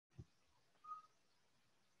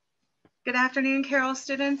Good afternoon, Carroll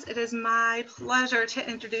students. It is my pleasure to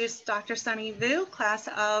introduce Dr. Sunny Vu, class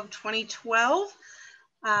of 2012,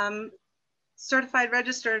 certified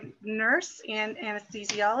registered nurse and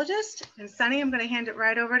anesthesiologist. And Sunny, I'm going to hand it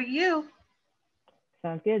right over to you.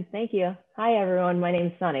 Sounds good. Thank you. Hi, everyone. My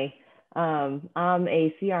name's Sunny. I'm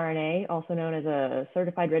a CRNA, also known as a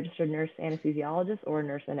certified registered nurse anesthesiologist or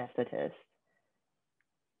nurse anesthetist.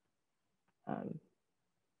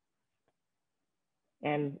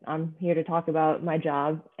 And I'm here to talk about my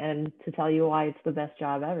job and to tell you why it's the best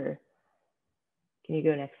job ever. Can you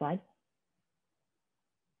go next slide?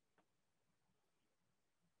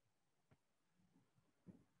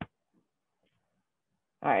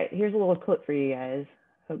 All right, here's a little clip for you guys.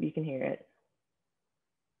 Hope you can hear it.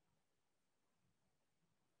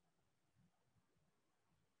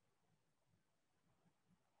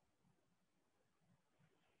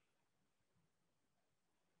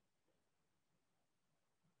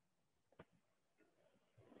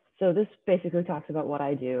 So this basically talks about what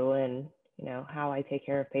I do and how I take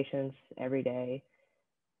care of patients every day.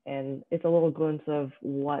 And it's a little glimpse of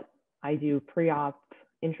what I do pre-op,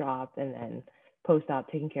 intra-op, and then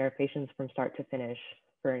post-op, taking care of patients from start to finish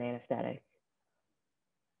for an anesthetic.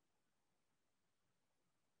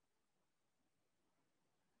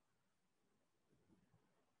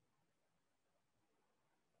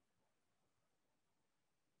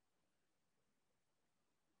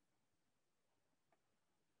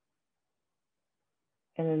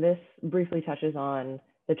 And then this briefly touches on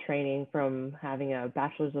the training from having a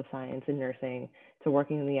bachelor's of science in nursing to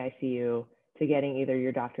working in the ICU to getting either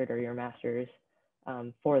your doctorate or your master's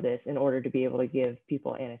for this in order to be able to give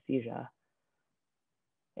people anesthesia.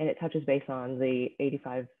 And it touches base on the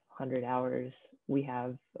 8,500 hours we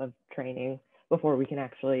have of training before we can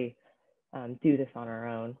actually do this on our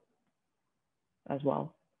own as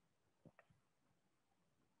well.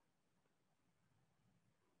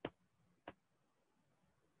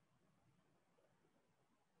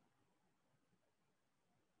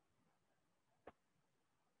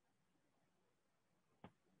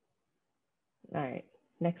 All right,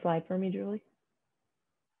 next slide for me, Julie.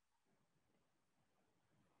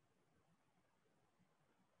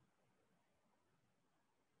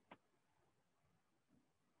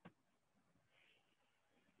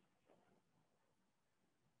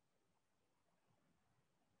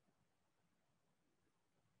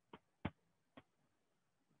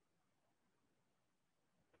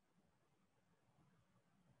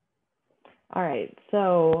 All right,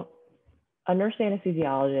 so a nurse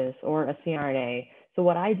anesthesiologist or a CRNA. So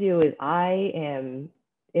what I do is I am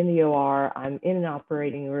in the OR, I'm in an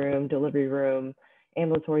operating room, delivery room,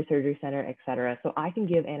 ambulatory surgery center, et cetera. So I can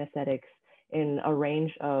give anesthetics in a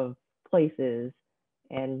range of places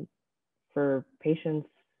and for patients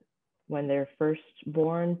when they're first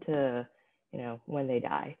born to, when they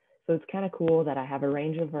die. So it's kind of cool that I have a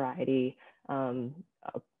range of variety, a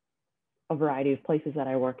variety of places that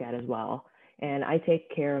I work at as well. And I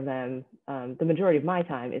take care of them. The majority of my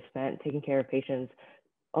time is spent taking care of patients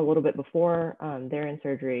a little bit before they're in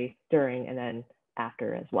surgery, during, and then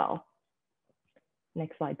after as well.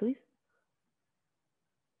 Next slide, please.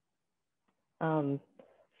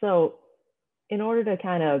 So in order to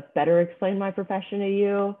kind of better explain my profession to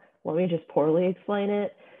you, let me just poorly explain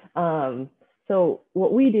it. So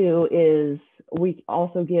what we do is we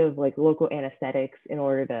also give like local anesthetics in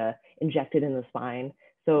order to inject it in the spine.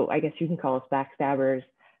 So I guess you can call us backstabbers.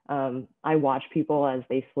 I watch people as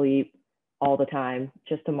they sleep all the time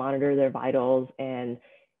just to monitor their vitals and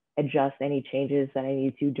adjust any changes that I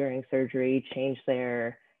need to during surgery, change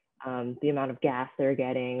their the amount of gas they're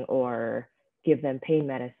getting or give them pain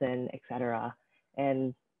medicine, et cetera.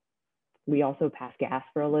 And we also pass gas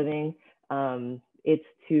for a living. It's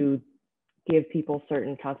to give people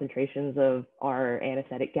certain concentrations of our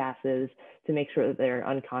anesthetic gases to make sure that they're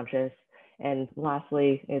unconscious. And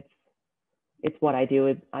lastly, it's what I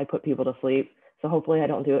do. I put people to sleep. So hopefully I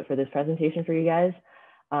don't do it for this presentation for you guys.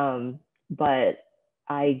 But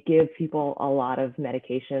I give people a lot of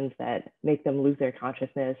medications that make them lose their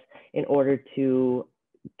consciousness in order to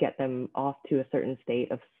get them off to a certain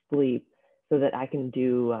state of sleep so that I can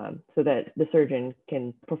do, so that the surgeon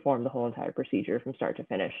can perform the whole entire procedure from start to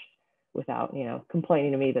finish without,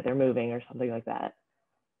 complaining to me that they're moving or something like that.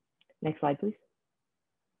 Next slide, please.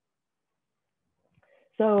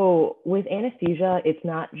 So with anesthesia, it's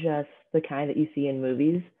not just the kind that you see in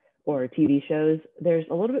movies or TV shows. There's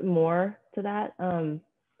a little bit more to that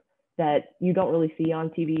that you don't really see on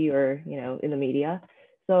TV or, in the media.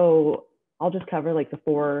 So I'll just cover like the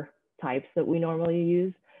 4 types that we normally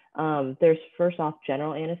use. There's first off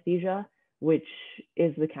general anesthesia, which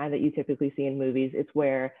is the kind that you typically see in movies. It's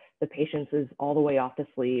where the patient is all the way off to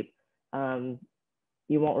sleep.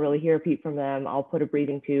 You won't really hear a peep from them. I'll put a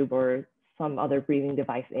breathing tube or some other breathing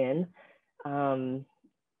device in. And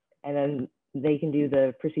then they can do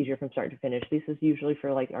the procedure from start to finish. This is usually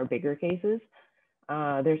for like our bigger cases.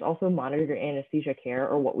 There's also monitored anesthesia care,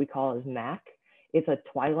 or what we call as MAC. It's a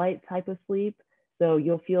twilight type of sleep. So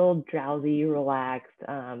you'll feel drowsy, relaxed.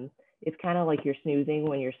 It's kind of like you're snoozing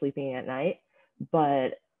when you're sleeping at night.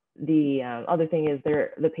 But the other thing is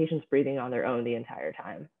the patient's breathing on their own the entire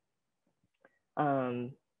time.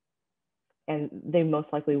 And they most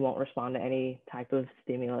likely won't respond to any type of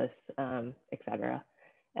stimulus, etc.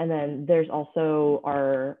 And then there's also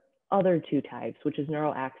our other two types, which is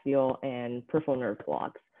neuroaxial and peripheral nerve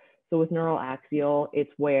blocks. So with neuroaxial,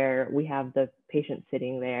 it's where we have the patient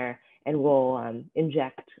sitting there and we'll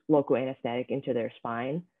inject local anesthetic into their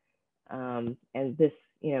spine. And this,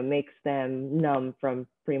 makes them numb from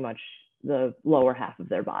pretty much the lower half of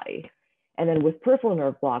their body. And then with peripheral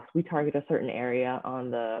nerve blocks, we target a certain area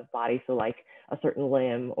on the body, so like a certain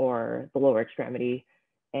limb or the lower extremity,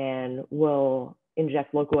 and we'll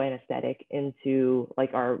inject local anesthetic into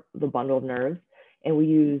like the bundle of nerves, and we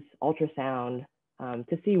use ultrasound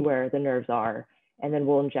to see where the nerves are, and then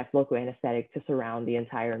we'll inject local anesthetic to surround the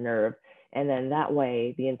entire nerve, and then that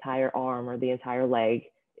way the entire arm or the entire leg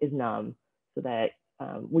is numb, so that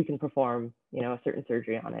we can perform a certain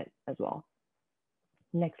surgery on it as well.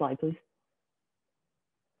 Next slide, please.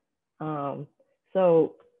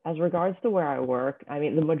 So as regards to where I work, I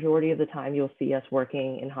mean, the majority of the time you'll see us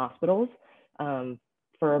working in hospitals.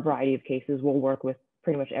 For a variety of cases, we'll work with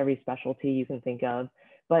pretty much every specialty you can think of,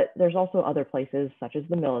 but there's also other places such as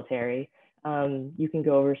the military. You can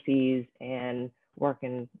go overseas and work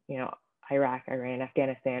in, Iraq, Iran,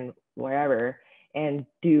 Afghanistan, wherever, and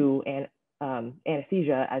do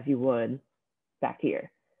anesthesia as you would back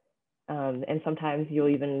here. And sometimes you'll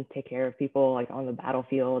even take care of people like on the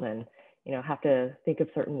battlefield and, have to think of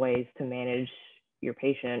certain ways to manage your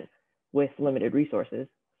patient with limited resources.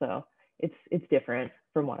 So it's different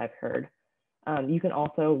from what I've heard. You can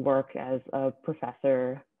also work as a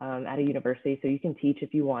professor at a university. So you can teach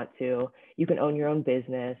if you want to. You can own your own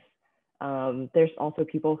business. There's also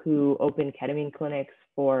people who open ketamine clinics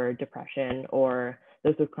for depression or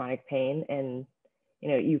those with chronic pain. And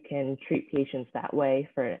you can treat patients that way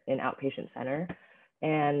for an outpatient center.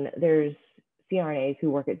 And there's CRNAs who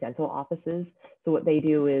work at dental offices. So what they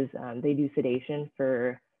do is they do sedation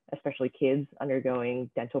for especially kids undergoing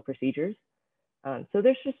dental procedures. So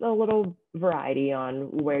there's just a little variety on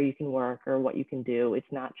where you can work or what you can do.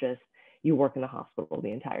 It's not just you work in the hospital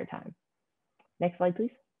the entire time. Next slide,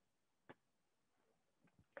 please.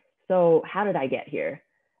 So how did I get here?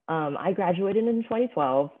 I graduated in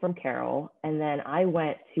 2012 from Carroll, and then I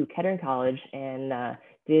went to Kettering College and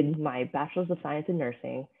did my Bachelor's of Science in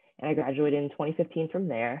Nursing, and I graduated in 2015 from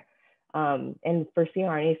there. And for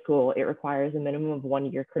CRNA school, it requires a minimum of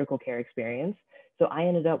 1 year critical care experience. So I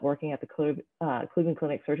ended up working at the Cleveland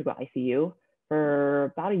Clinic Surgical ICU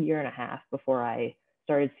for about 1.5 years before I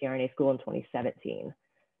started CRNA school in 2017.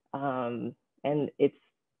 And it's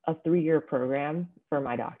a 3-year program for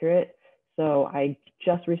my doctorate. So I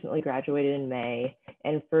just recently graduated in May,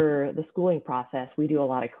 and for the schooling process, we do a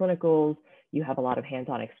lot of clinicals. You have a lot of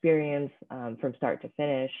hands-on experience from start to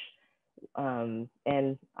finish.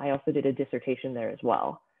 And I also did a dissertation there as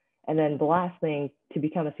well. And then the last thing, to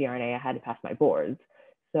become a CRNA, I had to pass my boards.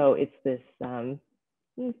 So it's this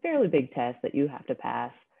fairly big test that you have to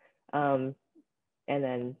pass. And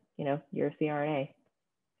then, you're a CRNA.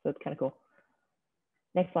 So it's kind of cool.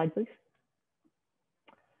 Next slide, please.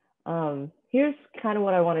 Here's kind of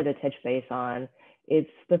what I wanted to touch base on.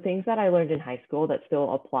 It's the things that I learned in high school that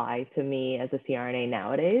still apply to me as a CRNA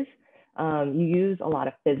nowadays. You use a lot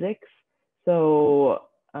of physics. So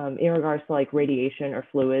in regards to like radiation or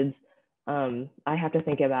fluids, I have to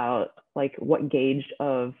think about like what gauge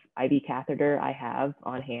of IV catheter I have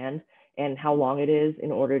on hand and how long it is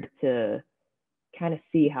in order to kind of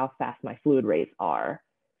see how fast my fluid rates are.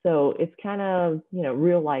 So it's kind of,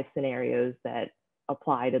 real life scenarios that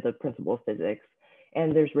apply to the principle of physics.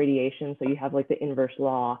 And there's radiation. So you have like the inverse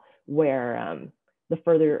law where the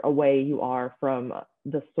further away you are from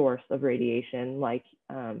the source of radiation, like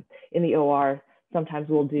in the OR, sometimes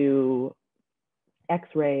we'll do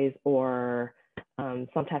X-rays or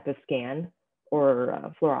some type of scan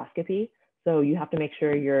or fluoroscopy. So you have to make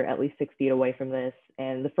sure you're at least 6 feet away from this.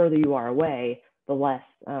 And the further you are away, the less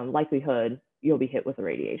likelihood you'll be hit with the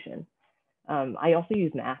radiation. I also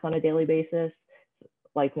use math on a daily basis,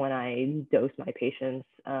 like when I dose my patients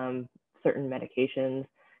certain medications.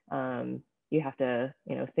 You have to,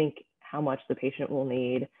 think how much the patient will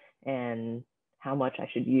need and how much I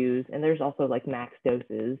should use. And there's also like max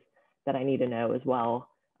doses that I need to know as well,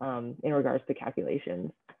 in regards to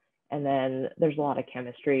calculations. And then there's a lot of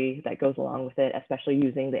chemistry that goes along with it, especially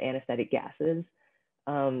using the anesthetic gases.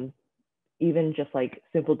 Um, Even just like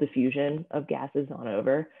simple diffusion of gases on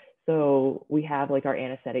over. So we have like our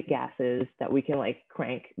anesthetic gases that we can like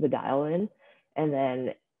crank the dial in, and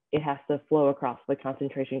then it has to flow across the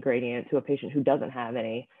concentration gradient to a patient who doesn't have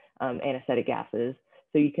any anesthetic gases.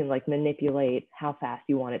 So you can like manipulate how fast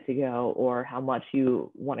you want it to go or how much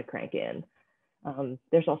you want to crank in.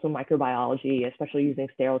 There's also microbiology, especially using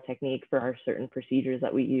sterile technique for our certain procedures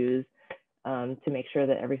that we use, to make sure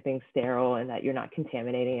that everything's sterile and that you're not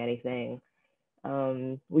contaminating anything.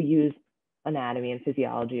 We use anatomy and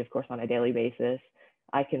physiology, of course, on a daily basis.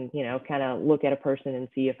 I can, kind of look at a person and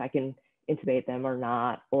see if I can intubate them or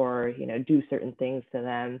not, or, do certain things to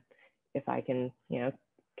them if I can,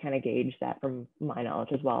 kind of gauge that from my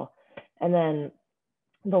knowledge as well. And then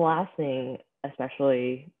the last thing,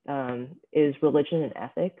 especially, is religion and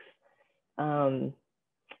ethics. Um,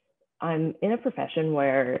 I'm in a profession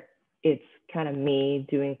where it's kind of me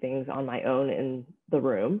doing things on my own in the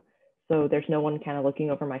room. So there's no one kind of looking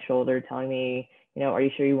over my shoulder telling me, are you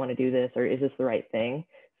sure you want to do this, or is this the right thing?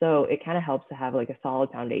 So it kind of helps to have like a solid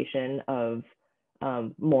foundation of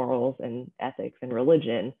morals and ethics and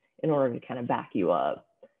religion in order to kind of back you up.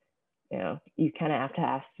 You kind of have to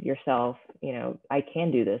ask yourself, I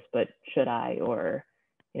can do this, but should I? Or,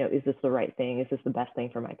 is this the right thing? Is this the best thing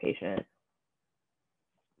for my patient?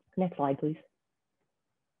 Next slide, please.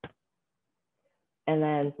 And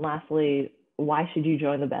then lastly, why should you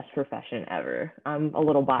join the best profession ever? I'm a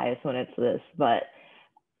little biased when it's this, but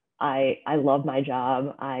I love my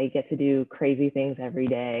job. I get to do crazy things every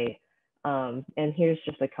day. And here's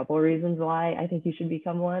just a couple of reasons why I think you should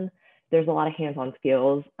become one. There's a lot of hands-on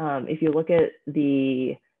skills. If you look at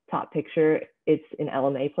the top picture, it's an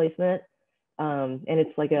LMA placement. And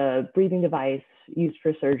it's like a breathing device used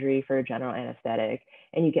for surgery for a general anesthetic.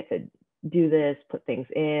 And you get to do this, put things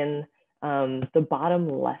in. The bottom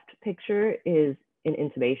left picture is an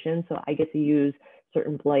intubation. So I get to use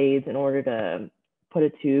certain blades in order to put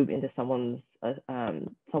a tube into someone's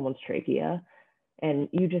trachea. And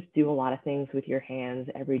you just do a lot of things with your hands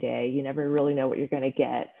every day. You never really know what you're going to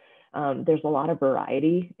get. There's a lot of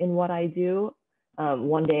variety in what I do.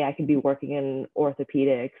 One day I could be working in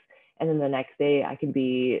orthopedics, and then the next day I could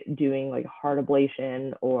be doing like heart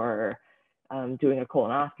ablation or doing a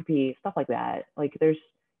colonoscopy, stuff like that. Like there's,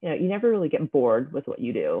 you never really get bored with what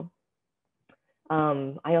you do.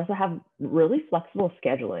 I also have really flexible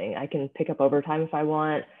scheduling. I can pick up overtime if I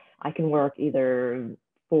want. I can work either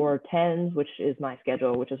 4 10s, which is my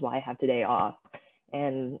schedule, which is why I have today off.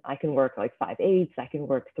 And I can work like 5 8s. I can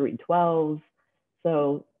work 3 12s.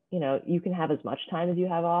 So, you can have as much time as you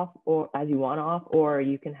have off or as you want off, or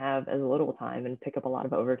you can have as little time and pick up a lot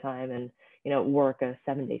of overtime and, work a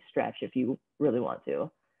 7-day stretch if you really want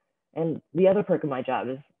to. And the other perk of my job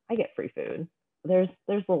is I get free food. There's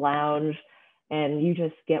the lounge, and you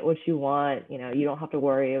just get what you want. You don't have to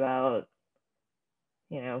worry about,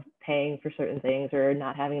 paying for certain things or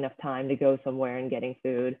not having enough time to go somewhere and getting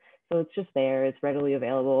food. So it's just there. It's readily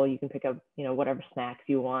available. You can pick up, whatever snacks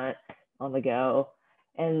you want on the go.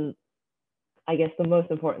 And I guess the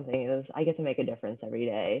most important thing is I get to make a difference every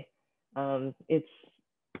day. It's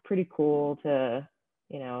pretty cool to,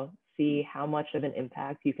 see how much of an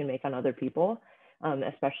impact you can make on other people,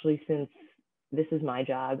 especially since this is my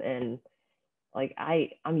job and like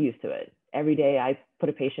I'm used to it. Every day I put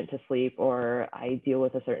a patient to sleep or I deal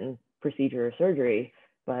with a certain procedure or surgery,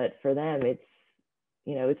 but for them it's,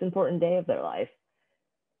 it's an important day of their life.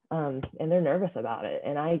 And they're nervous about it.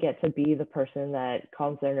 And I get to be the person that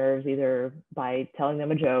calms their nerves either by telling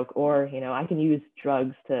them a joke or, I can use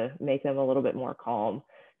drugs to make them a little bit more calm.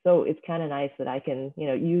 So it's kind of nice that I can,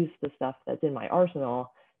 use the stuff that's in my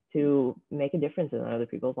arsenal to make a difference in other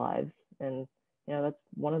people's lives. And, that's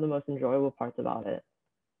one of the most enjoyable parts about it.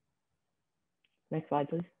 Next slide,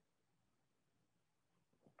 please.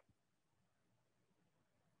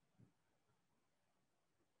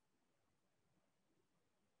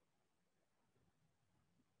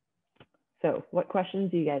 So what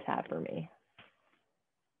questions do you guys have for me?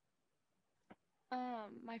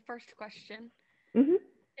 My first question Mm-hmm.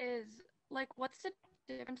 is like, what's the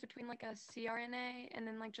difference between like a CRNA and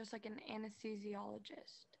then like just like an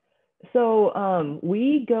anesthesiologist? So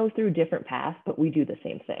we go through different paths, but we do the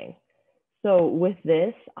same thing. So with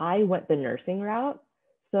this, I went the nursing route.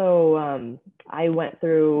 So I went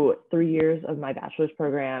through 3 years of my bachelor's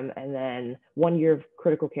program and then 1 year of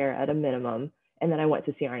critical care at a minimum. And then I went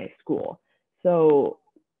to CRNA school. So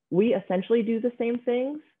we essentially do the same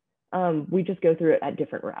things. We just go through it at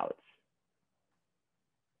different routes.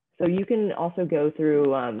 So you can also go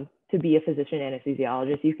through, to be a physician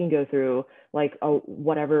anesthesiologist, you can go through like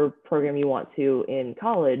whatever program you want to in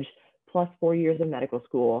college, plus 4 years of medical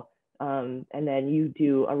school. And then you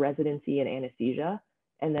do a residency in anesthesia,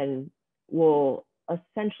 and then we'll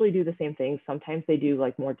essentially do the same thing. Sometimes they do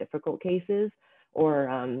like more difficult cases,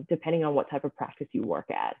 or depending on what type of practice you work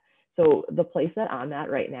at. So the place that I'm at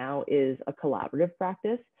right now is a collaborative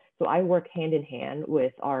practice. So I work hand in hand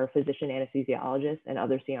with our physician anesthesiologists and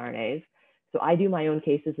other CRNAs. So I do my own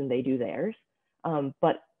cases and they do theirs.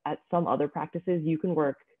 But at some other practices, you can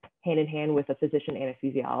work hand in hand with a physician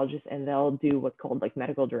anesthesiologist, and they'll do what's called like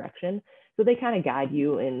medical direction. So they kind of guide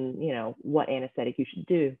you in, what anesthetic you should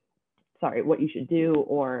do, what you should do,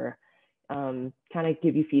 or kind of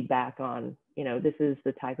give you feedback on, this is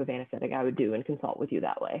the type of anesthetic I would do, and consult with you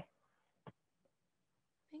that way.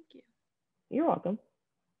 Thank you. You're welcome.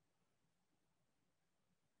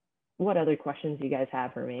 What other questions do you guys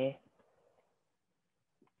have for me?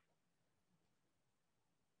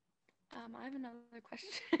 I have another question.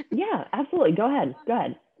 Yeah, absolutely. Go ahead.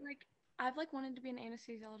 Like, I've wanted to be an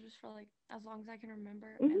anesthesiologist for as long as I can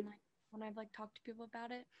remember, Mm-hmm. and when I've talked to people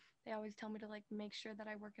about it, they always tell me to make sure that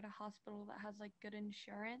I work at a hospital that has good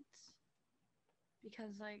insurance,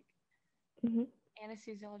 because Mm-hmm.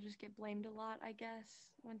 anesthesiologists get blamed a lot, I guess,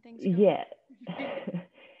 when things go. Yeah.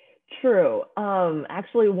 True.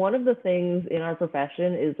 Actually, one of the things in our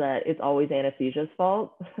profession is that it's always anesthesia's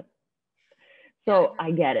fault. So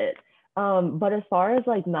I get it. But as far as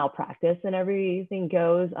malpractice and everything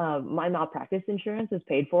goes, my malpractice insurance is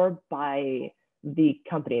paid for by the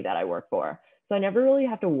company that I work for. So I never really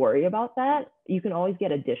have to worry about that. You can always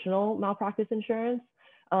get additional malpractice insurance,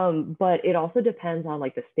 but it also depends on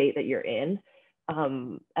the state that you're in,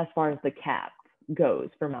 as far as the cap goes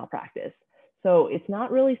for malpractice. So it's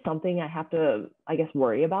not really something I have to, I guess,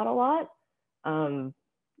 worry about a lot.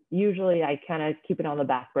 Usually I kind of keep it on the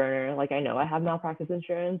back burner. I know I have malpractice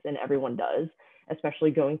insurance, and everyone does,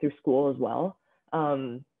 especially going through school as well.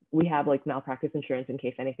 We have malpractice insurance in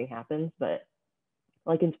case anything happens, but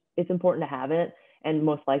it's important to have it. And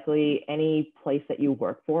most likely any place that you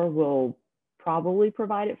work for will probably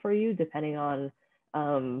provide it for you, depending on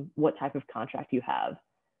what type of contract you have.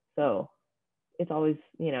 So it's always,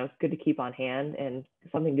 good to keep on hand and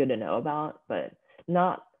something good to know about, but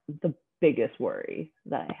not the biggest worry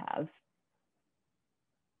that I have.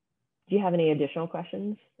 Do you have any additional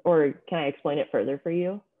questions, or can I explain it further for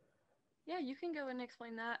you? Yeah, you can go and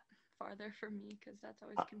explain that farther for me, because that's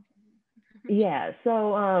always confusing for me. Yeah,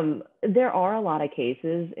 so there are a lot of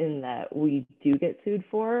cases in that we do get sued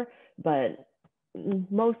for, but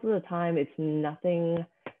most of the time it's nothing,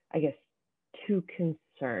 I guess, too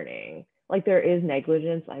concerning. There is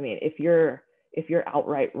negligence. I mean, if you're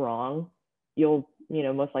outright wrong, you'll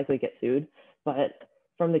most likely get sued. But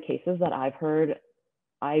from the cases that I've heard,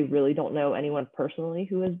 I really don't know anyone personally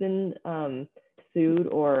who has been sued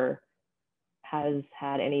or has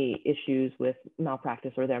had any issues with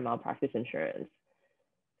malpractice or their malpractice insurance.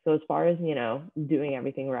 So as far as doing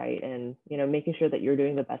everything right and making sure that you're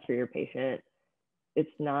doing the best for your patient, it's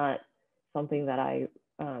not something that I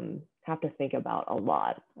have to think about a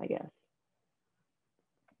lot, I guess.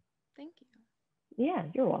 Thank you. Yeah,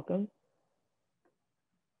 you're welcome.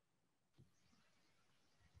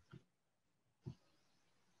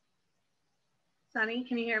 Sunny,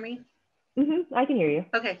 can you hear me? Mm-hmm, I can hear you.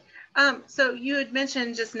 Okay. So you had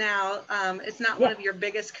mentioned just now, it's not one of your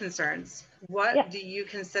biggest concerns. What do you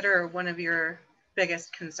consider one of your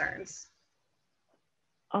biggest concerns?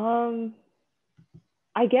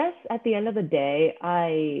 I guess at the end of the day,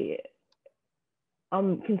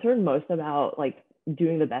 I'm concerned most about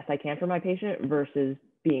doing the best I can for my patient versus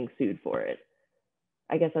being sued for it.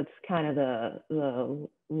 I guess that's kind of the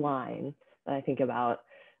line that I think about.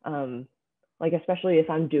 Especially if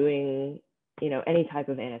I'm doing, any type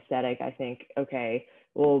of anesthetic, I think, okay,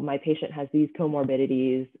 well, my patient has these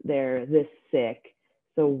comorbidities, they're this sick.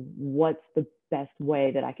 So what's the best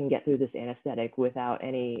way that I can get through this anesthetic without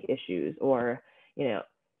any issues? Or,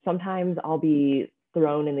 sometimes I'll be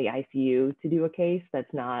thrown in the ICU to do a case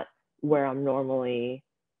that's not where I'm normally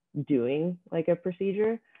doing a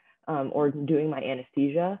procedure or doing my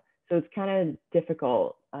anesthesia. So it's kind of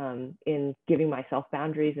difficult in giving myself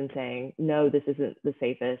boundaries and saying, no, this isn't the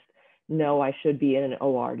safest. No, I should be in an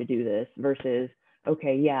OR to do this versus,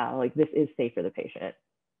 okay, yeah, this is safe for the patient.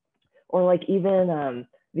 Or even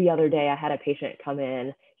the other day I had a patient come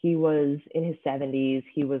in, he was in his 70s.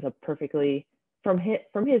 He was from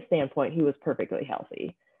his standpoint, he was perfectly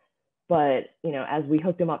healthy. But, as we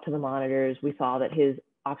hooked him up to the monitors, we saw that his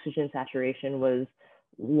oxygen saturation was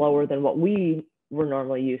lower than what we were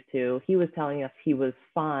normally used to. He was telling us he was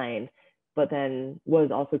fine, but then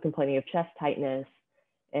was also complaining of chest tightness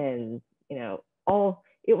and, you know, all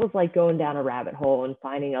it was like going down a rabbit hole and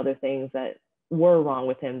finding other things that were wrong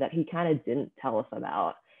with him that he kind of didn't tell us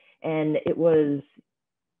about. And it was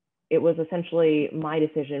essentially my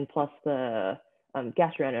decision plus the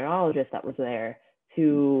gastroenterologist that was there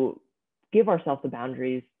to give ourselves the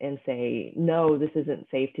boundaries and say, no, this isn't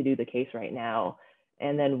safe to do the case right now.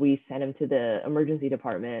 And then we sent him to the emergency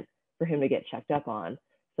department for him to get checked up on.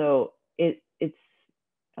 So it's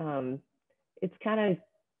kind of,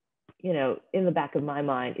 you know, in the back of my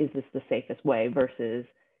mind, is this the safest way versus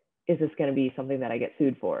is this going to be something that I get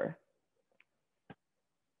sued for?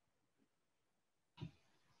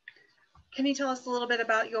 Can you tell us a little bit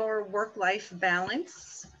about your work-life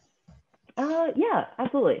balance? Yeah,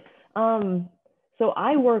 absolutely. So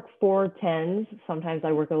I work 4 10s. Sometimes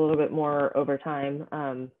I work a little bit more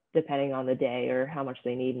overtime, depending on the day or how much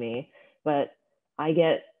they need me. But I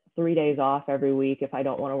get 3 days off every week if I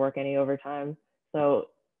don't want to work any overtime. So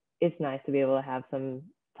it's nice to be able to have some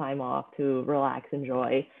time off to relax,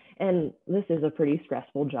 enjoy. And this is a pretty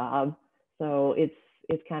stressful job. So it's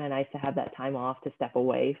kind of nice to have that time off to step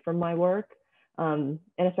away from my work. And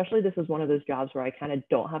especially this is one of those jobs where I kind of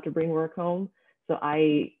don't have to bring work home. So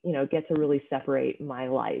I, you know, get to really separate my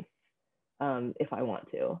life if I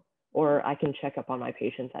want to, or I can check up on my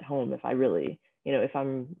patients at home if I really, you know, if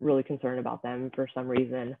I'm really concerned about them for some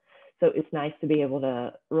reason. So it's nice to be able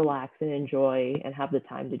to relax and enjoy and have the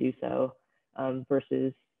time to do so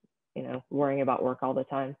versus, you know, worrying about work all the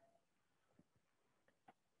time.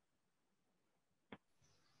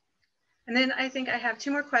 And then I think I have 2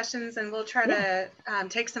 more questions, and we'll try to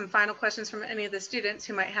take some final questions from any of the students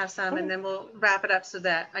who might have some, and then we'll wrap it up so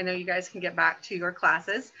that I know you guys can get back to your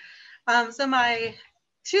classes. So my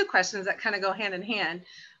 2 questions that kind of go hand in hand.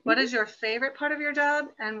 What is your favorite part of your job,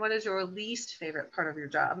 and what is your least favorite part of your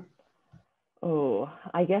job? Oh,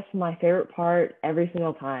 I guess my favorite part every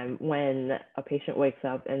single time when a patient wakes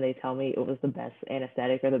up and they tell me it was the best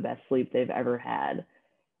anesthetic or the best sleep they've ever had.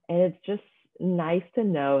 And it's just nice to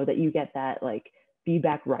know that you get that like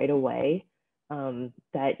feedback right away,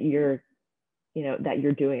 that you're, you know, that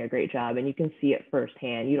you're doing a great job and you can see it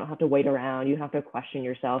firsthand. You don't have to wait around. You don't have to question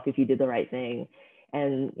yourself if you did the right thing.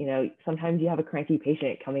 And, you know, sometimes you have a cranky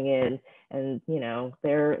patient coming in and, you know,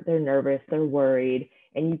 they're nervous, they're worried,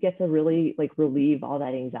 and you get to really like relieve all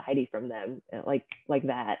that anxiety from them, like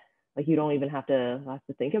that. Like you don't even have to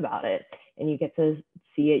think about it, and you get to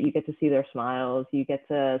see it. You get to see their smiles. You get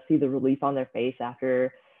to see the relief on their face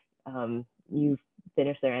after you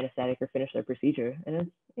finish their anesthetic or finish their procedure, and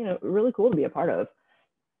it's, you know, really cool to be a part of.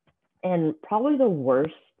 And probably the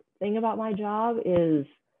worst thing about my job is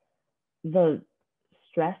the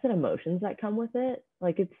stress and emotions that come with it.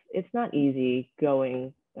 Like it's not easy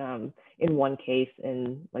going in one case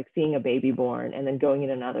and like seeing a baby born, and then going in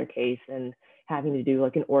another case and having to do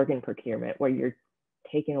like an organ procurement where you're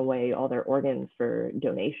taking away all their organs for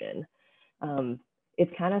donation.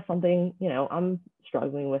 It's kind of something, you know, I'm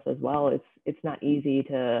struggling with as well. It's not easy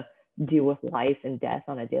to deal with life and death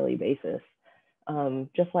on a daily basis.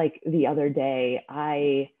 Just like the other day,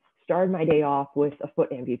 I started my day off with a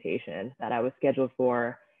foot amputation that I was scheduled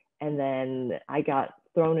for, and then I got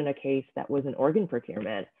thrown in a case that was an organ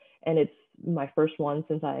procurement, and it's my first one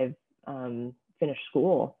since I've finished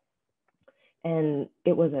school. And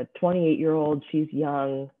it was a 28-year-old. She's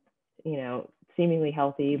young, you know, seemingly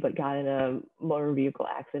healthy, but got in a motor vehicle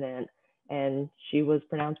accident, and she was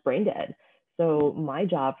pronounced brain dead. So my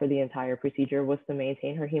job for the entire procedure was to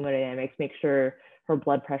maintain her hemodynamics, make sure her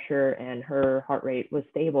blood pressure and her heart rate was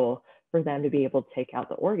stable for them to be able to take out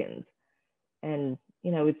the organs. And,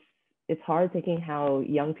 you know, it's hard thinking how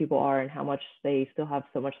young people are and how much they still have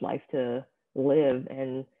so much life to live.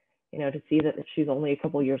 And, you know, to see that she's only a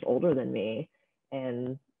couple of years older than me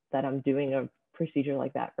and that I'm doing a procedure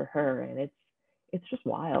like that for her. And it's just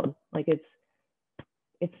wild. Like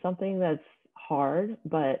it's something that's hard,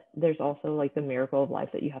 but there's also like the miracle of life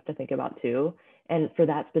that you have to think about too. And for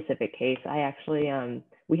that specific case, I actually,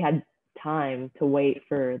 we had time to wait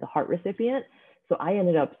for the heart recipient. So I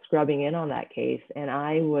ended up scrubbing in on that case, and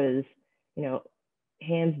I was, you know,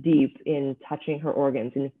 hands deep in touching her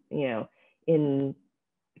organs and, you know, in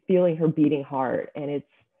feeling her beating heart. And it's,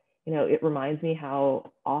 you know, it reminds me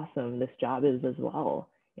how awesome this job is as well.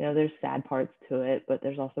 You know, there's sad parts to it, but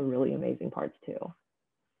there's also really amazing parts too.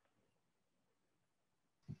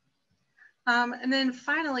 And then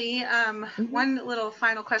finally, one little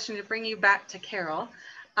final question to bring you back to Carol.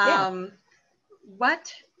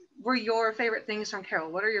 What were your favorite things from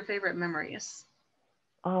Carol? What are your favorite memories?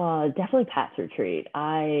 Definitely Pat's Retreat.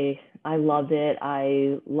 I loved it.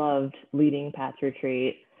 I loved leading Pat's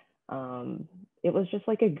Retreat. It was just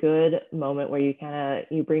like a good moment where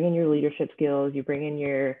you bring in your leadership skills, you bring in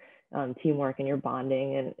your teamwork and your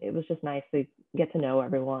bonding, and it was just nice to get to know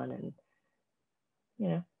everyone,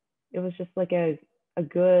 and it was just like a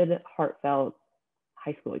good, heartfelt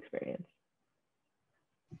high school experience.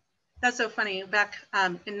 That's so funny. Back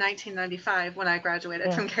in 1995, when I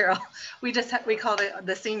graduated from Carroll, we called it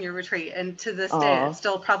the senior retreat, and to this day, it's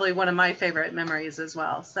still probably one of my favorite memories as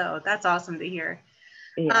well. So that's awesome to hear.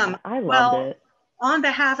 Yeah, I loved it. On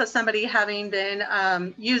behalf of somebody having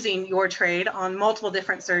been using your trade on multiple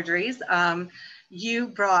different surgeries,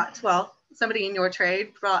 somebody in your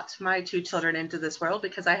trade brought my 2 children into this world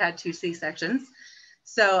because I had 2 C-sections.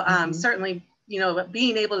 So certainly,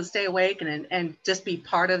 being able to stay awake and just be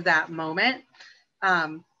part of that moment,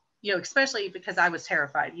 especially because I was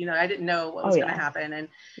terrified, I didn't know what was going to happen, and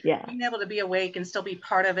being able to be awake and still be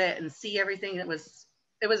part of it and see everything, it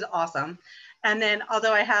was awesome. And then,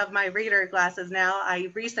 although I have my reader glasses now,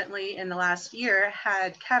 I recently in the last year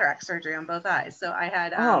had cataract surgery on both eyes. So I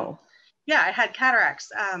had, I had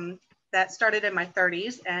cataracts that started in my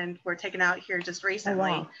 30s and were taken out here just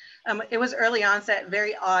recently. Oh, wow. It was early onset,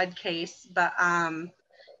 very odd case, but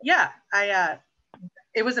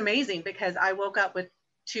it was amazing because I woke up with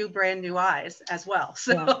 2 brand new eyes as well.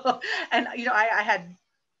 So, and I had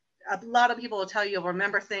a lot of people will tell you you'll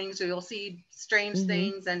remember things or you'll see strange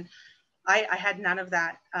things, and I had none of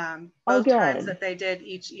that. Both times that they did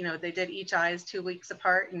each eyes 2 weeks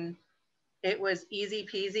apart, and it was easy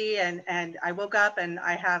peasy. And I woke up and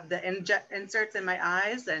I have the inserts in my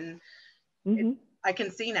eyes, and I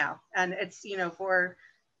can see now. And it's, for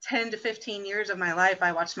 10 to 15 years of my life,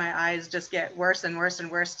 I watched my eyes just get worse and worse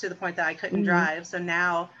and worse to the point that I couldn't drive. So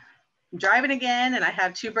now I'm driving again, and I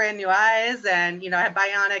have 2 brand new eyes, and, I have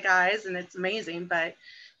bionic eyes, and it's amazing. But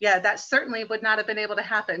yeah, that certainly would not have been able to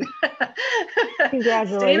happen.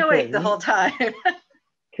 Congratulations. Staying awake the whole time.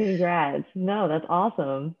 Congrats. No, that's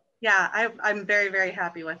awesome. Yeah, I'm very, very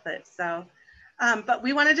happy with it. So, but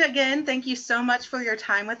we wanted to, again, thank you so much for your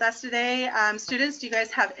time with us today. Students, do you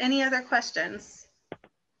guys have any other questions?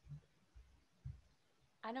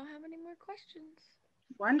 I don't have any more questions.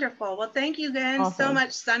 Wonderful. Well, thank you again so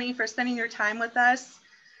much, Sunny, for spending your time with us.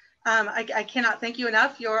 I cannot thank you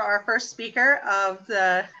enough. You're our first speaker of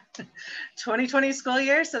the 2020 school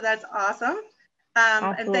year, so that's awesome.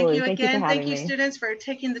 And thank you again. Thank you, students, for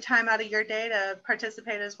taking the time out of your day to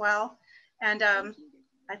participate as well. And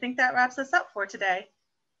I think that wraps us up for today.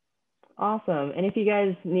 Awesome. And if you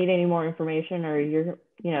guys need any more information, or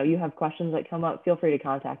you have questions that come up, feel free to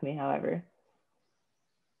contact me, however.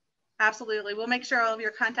 Absolutely. We'll make sure all of your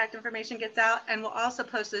contact information gets out, and we'll also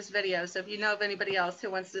post this video. So if you know of anybody else who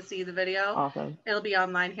wants to see the video, it'll be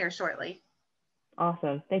online here shortly.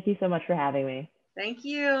 Awesome. Thank you so much for having me. Thank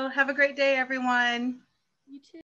you. Have a great day, everyone.